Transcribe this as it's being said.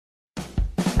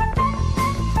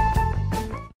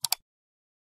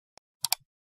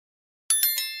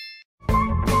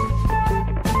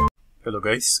Hello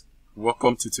guys,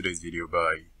 welcome to today's video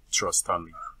by Trust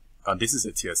Stanley, and this is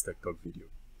a TS Tech Talk video.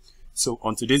 So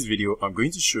on today's video, I'm going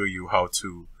to show you how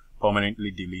to permanently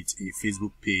delete a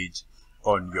Facebook page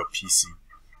on your PC.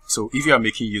 So if you are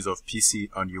making use of PC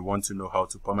and you want to know how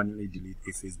to permanently delete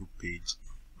a Facebook page,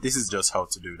 this is just how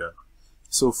to do that.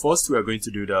 So first, we are going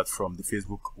to do that from the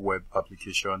Facebook web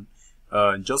application.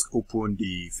 Just open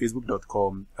the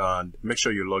facebook.com and make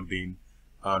sure you're logged in.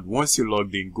 And once you're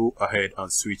logged in, go ahead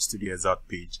and switch to the exact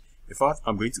page. In fact,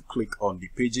 I'm going to click on the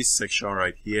pages section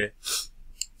right here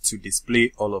to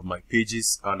display all of my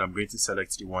pages, and I'm going to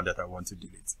select the one that I want to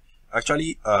delete.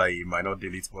 Actually, I might not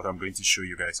delete, but I'm going to show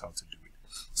you guys how to do it.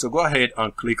 So go ahead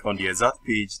and click on the exact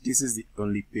page. This is the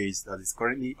only page that is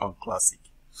currently on Classic.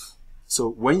 So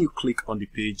when you click on the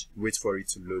page, wait for it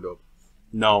to load up.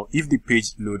 Now, if the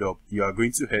page load up, you are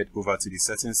going to head over to the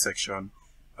settings section,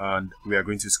 and we are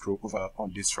going to scroll over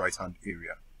on this right hand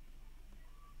area.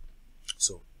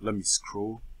 So let me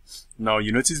scroll. Now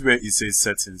you notice where it says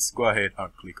settings. Go ahead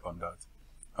and click on that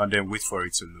and then wait for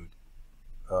it to load.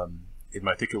 It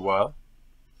might take a while,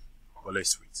 but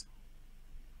let's wait.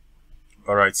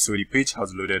 Alright, so the page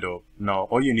has loaded up. Now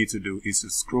all you need to do is to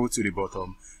scroll to the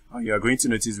bottom, and you are going to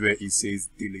notice where it says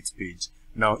delete page.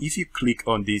 Now if you click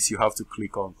on this, you have to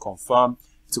click on confirm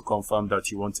to confirm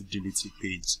that you want to delete the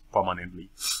page permanently.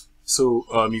 So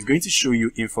it's going to show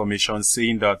you information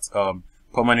saying that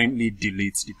permanently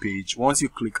delete the page. Once you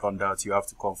click on that, you have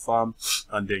to confirm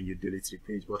and then you delete the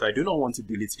page. But I do not want to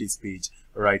delete this page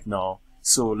right now,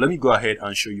 so let me go ahead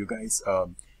and show you guys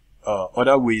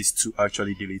other ways to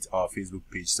actually delete our Facebook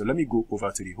page. So let me go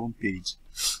over to the home page,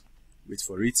 wait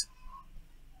for it.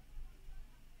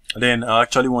 And then I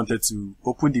actually wanted to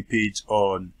open the page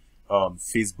on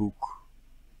Facebook,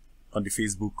 on the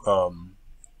Facebook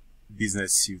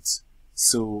business suite.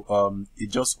 So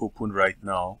it just opened right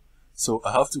now, so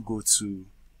I have to go to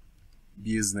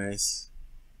business.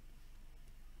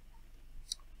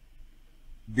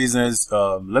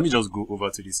 Let me just go over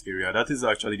to this area. That is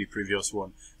actually the previous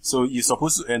one. So you're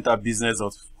supposed to enter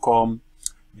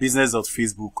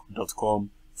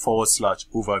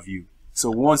business.facebook.com/overview. So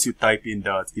once you type in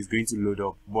that, it's going to load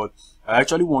up, but I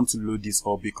actually want to load this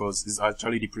up because it's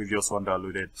actually the previous one that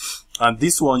loaded, and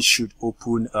this one should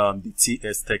open the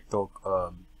TS Tech Talk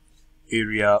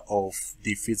area of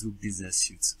the Facebook business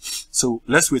suite. So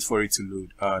let's wait for it to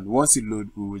load, and once it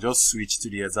loads, we will just switch to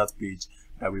the exact page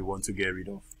that we want to get rid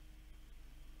of.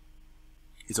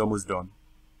 It's almost done.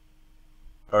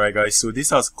 Alright guys, so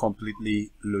this has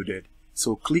completely loaded.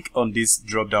 So click on this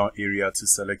drop down area to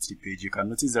select the page. You can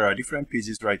notice there are different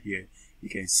pages right here. You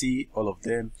can see all of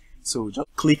them. So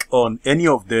just click on any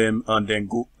of them and then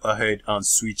go ahead and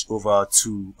switch over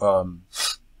to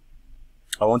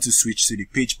I want to switch to the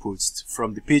page post.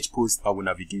 From the page post, I will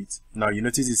navigate. Now you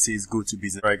notice it says go to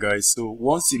business. Right guys, so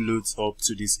once it loads up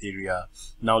to this area,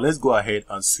 now let's go ahead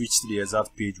and switch to the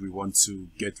exact page we want to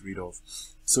get rid of.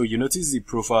 So you notice the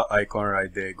profile icon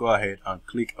right there. Go ahead and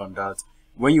click on that.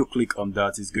 When you click on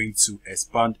that, it's going to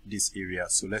expand this area.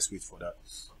 So let's wait for that.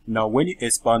 Now when you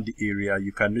expand the area,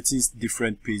 you can notice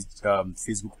different page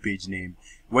Facebook page name.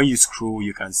 When you scroll,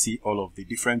 you can see all of the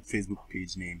different Facebook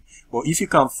page name. But if you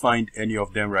can't find any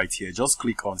of them right here, just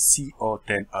click on see all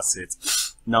 10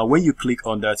 assets. Now when you click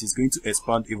on that, it's going to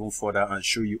expand even further and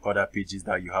show you other pages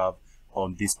that you have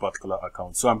on this particular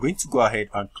account. So I'm going to go ahead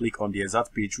and click on the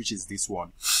exact page, which is this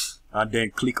one, and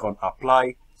then click on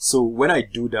apply. So when I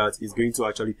do that, it's going to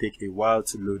actually take a while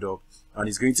to load up, and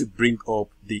it's going to bring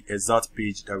up the exact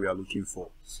page that we are looking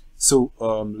for. So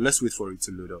let's wait for it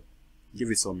to load up. Give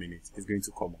it some minutes, it's going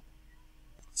to come up.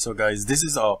 So guys, this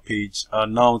is our page,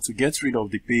 and now to get rid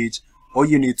of the page, all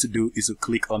you need to do is to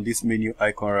click on this menu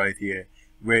icon right here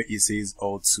where it says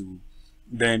all to.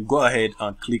 Then go ahead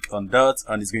and click on that,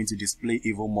 and it's going to display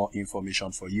even more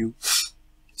information for you.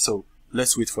 So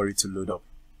let's wait for it to load up.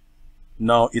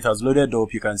 Now it has loaded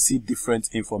up. You can see different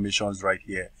informations right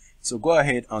here. So go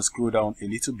ahead and scroll down a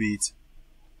little bit.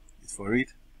 Wait for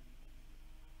it.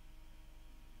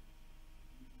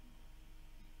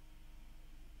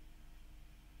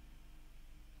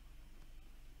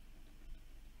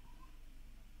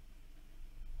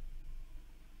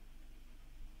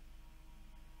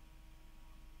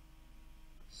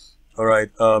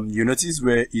 Alright, you notice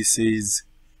where it says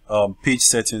page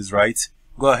settings, right?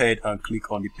 Go ahead and click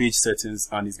on the page settings,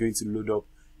 and it's going to load up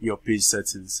your page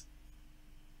settings.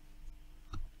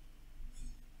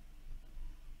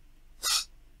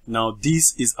 Now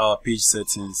this is our page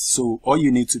settings. So all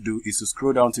you need to do is to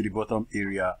scroll down to the bottom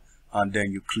area and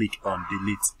then you click on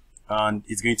delete, and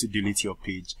it's going to delete your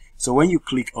page. So when you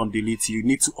click on delete, you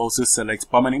need to also select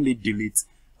permanently delete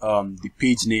the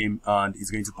page name, and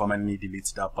it's going to permanently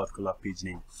delete that particular page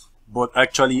name. But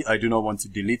actually I do not want to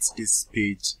delete this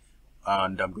page,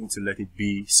 and I'm going to let it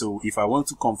be. So if I want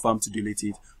to confirm to delete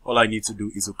it, all I need to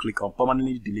do is to click on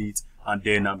permanently delete, and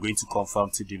then I'm going to confirm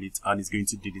to delete, and it's going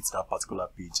to delete that particular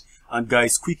page. And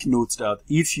guys, quick note that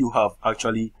if you have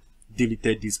actually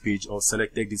deleted this page or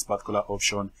selected this particular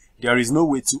option, there is no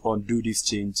way to undo this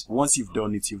change. Once you've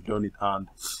done it, and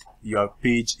your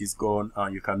page is gone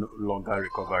and you can no longer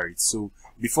recover it. So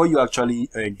before you actually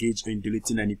engage in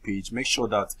deleting any page, make sure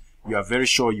that you are very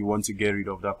sure you want to get rid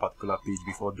of that particular page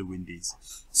before doing this.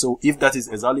 So if that is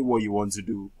exactly what you want to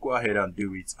do, go ahead and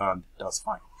do it, and that's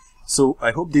fine. So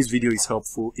I hope this video is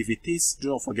helpful. If it is, do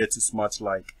not forget to smash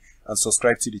like and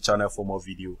subscribe to the channel for more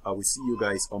video. I will see you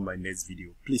guys on my next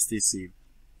video. Please stay safe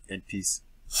and peace.